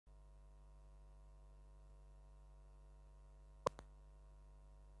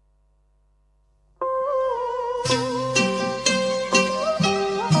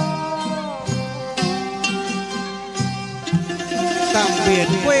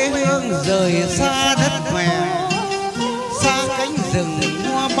miền quê hương rời xa đất mẹ, xa cánh rừng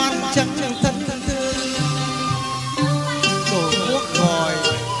hoa ban trắng thân thương. Tổ quốc gọi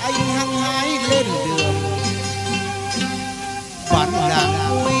anh hăng hái lên đường, bản làng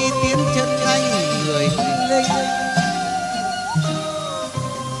vui tiến chân anh người linh.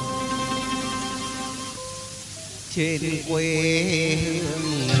 Trên quê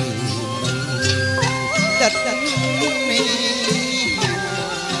hương đất này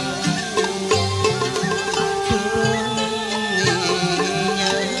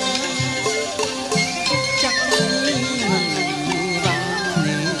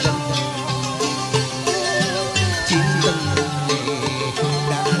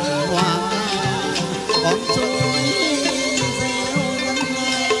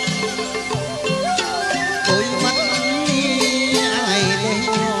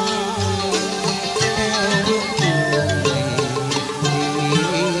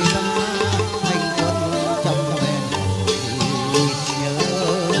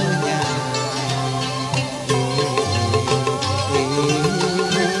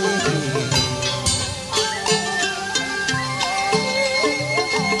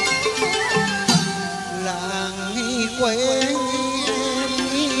quê em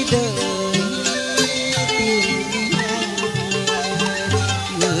đợi tìm anh,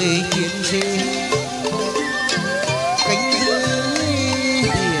 người chiến sĩ cánh dưới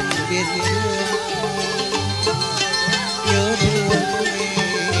biển biên cương, nhớ thương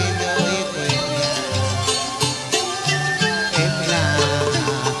nơi quê nhà. Em là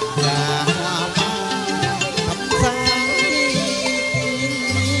hoa ban thắp sáng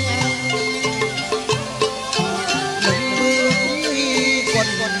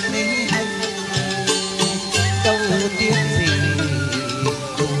tiếng gì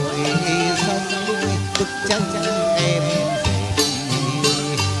tuổi sông bức tranh em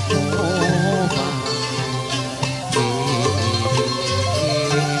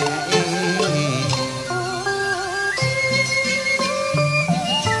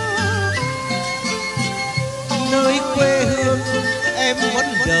nơi quê hương em vẫn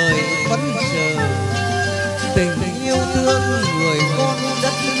đợi vẫn chờ tình yêu thương người con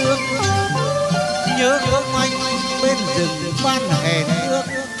đất nước. Nhớ gương anh bên rừng ban hẹn ước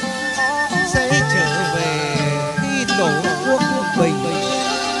sẽ trở về khi tổ quốc bình yên.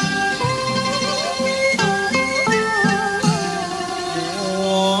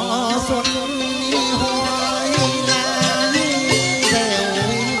 Mùa xuân hoa lá reo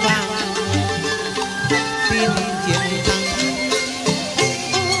vàng tin chiến thắng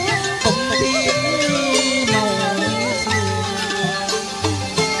không tiếng màu xưa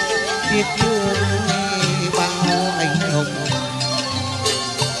tiếc thương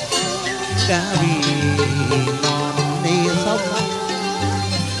đã vì non đi sông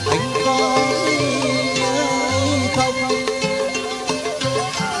anh có nhớ không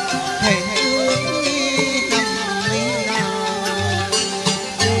hẹn ước năm ấy nào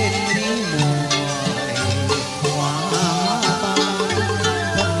bên đi mùa hoa ban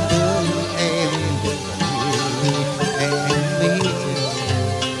thân thương em mới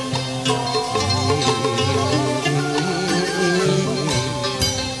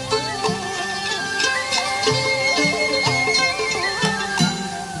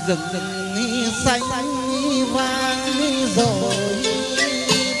rừng xanh vang rồi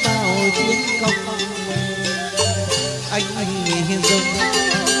bao chiến công anh rừng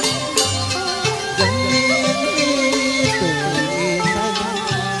tuổi xanh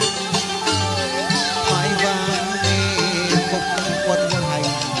mãi vang phục quân hành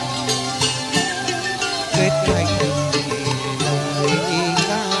kết thành lời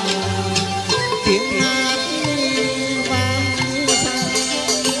ca tiếng hát vang xa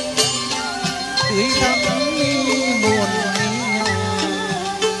tưới thắm muôn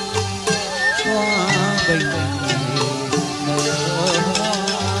hoa bình nở hoa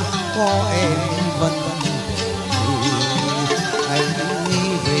có